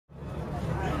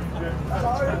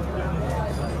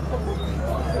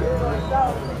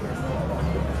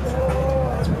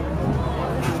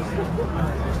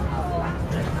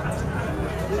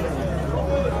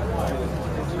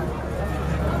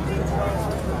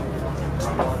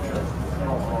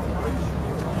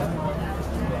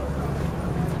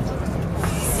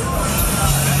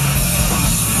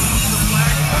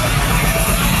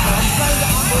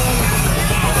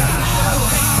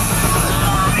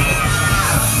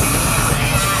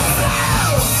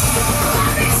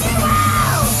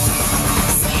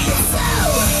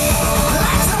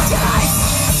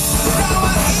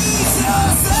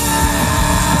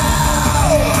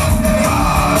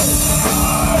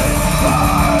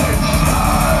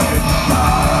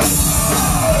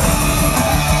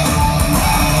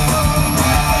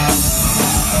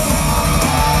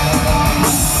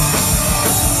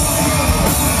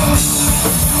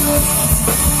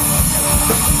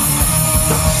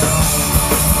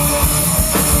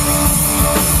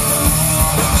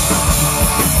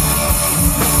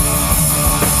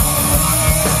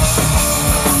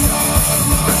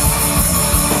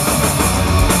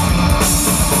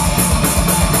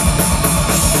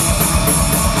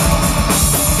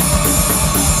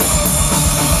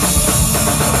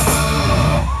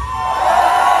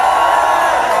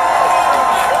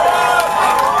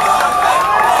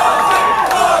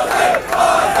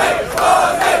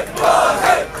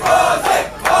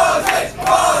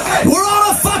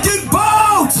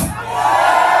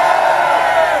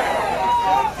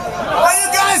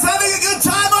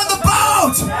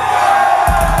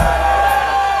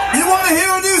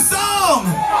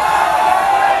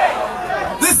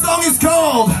song is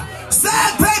called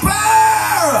Sandpaper!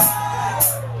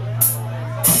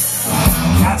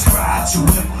 Catch scratch,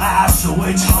 whip lash,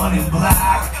 witch hunting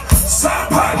black.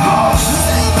 Sandpaper!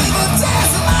 People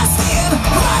dance in my skin,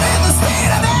 right in the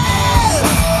state of it.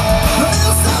 The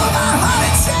millstone, my heart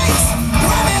it shakes,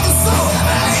 right in the soul of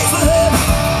my neighborhood.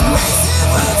 Racing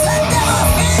words that never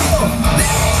feel,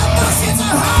 the emotions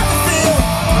are hard to feel.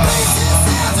 Racing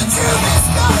sounds of truth is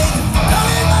coming,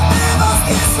 coming my nervous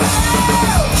gets right.